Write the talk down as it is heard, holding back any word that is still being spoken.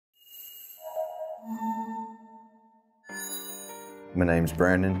My name's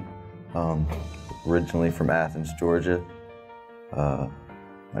Brandon, originally from Athens, Georgia.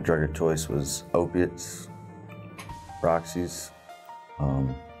 My drug of choice was opiates, Roxy's.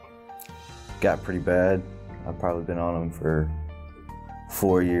 Got pretty bad. I've probably been on them for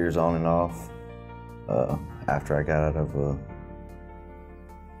 4 years on and off after I got out of a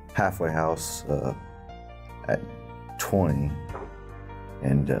halfway house at 20,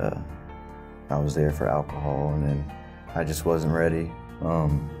 and I was there for alcohol, and then I just wasn't ready.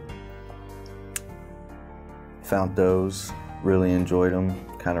 Found those, really enjoyed them,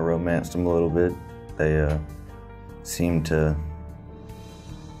 kind of romanced them a little bit. They seemed to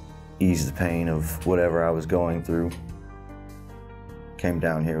ease the pain of whatever I was going through. Came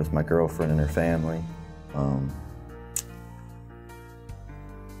down here with my girlfriend and her family.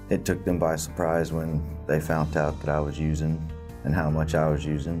 It took them by surprise when they found out that I was using and how much I was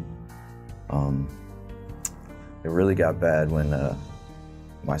using. It really got bad when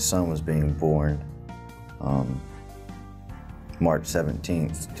my son was being born. March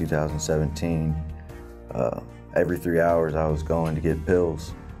 17th, 2017. Every 3 hours I was going to get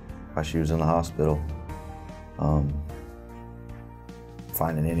pills while she was in the hospital.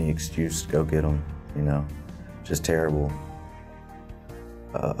 Finding any excuse to go get them, you know, just terrible.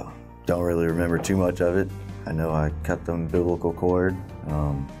 Don't really remember too much of it. I know I cut the umbilical cord.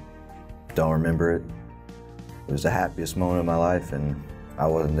 Don't remember it. It was the happiest moment of my life, and I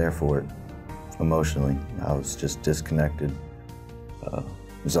wasn't there for it emotionally. I was just disconnected. It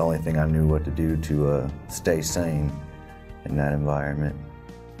was the only thing I knew what to do to stay sane in that environment.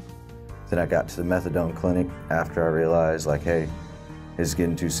 Then I got to the methadone clinic after I realized, like, hey, it's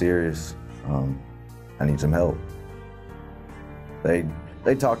getting too serious. I need some help. They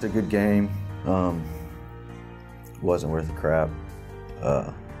talked a good game. Wasn't worth the crap.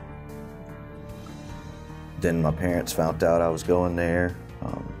 Then my parents found out I was going there.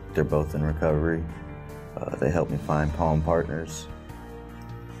 They're both in recovery. They helped me find Palm Partners.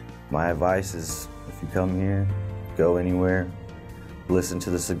 My advice is, if you come here, go anywhere, listen to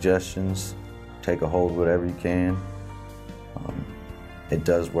the suggestions, take a hold of whatever you can. It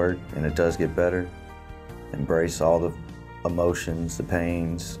does work and it does get better. Embrace all the emotions, the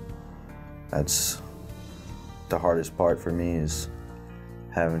pains. That's the hardest part for me, is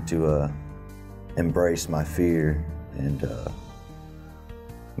having to embrace my fear and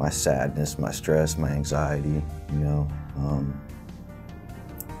my sadness, my stress, my anxiety, you know.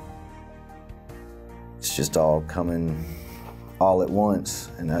 It's just all coming all at once,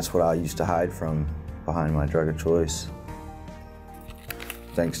 and that's what I used to hide from behind my drug of choice.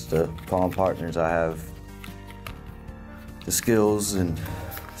 Thanks to Palm Partners, I have the skills and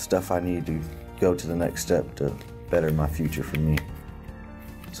stuff I need to go to the next step to better my future for me.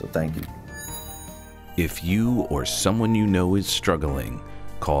 So thank you. If you or someone you know is struggling,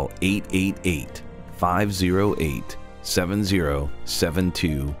 call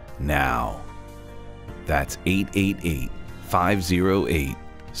 888-508-7072 now. That's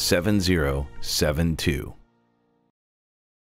 888-508-7072.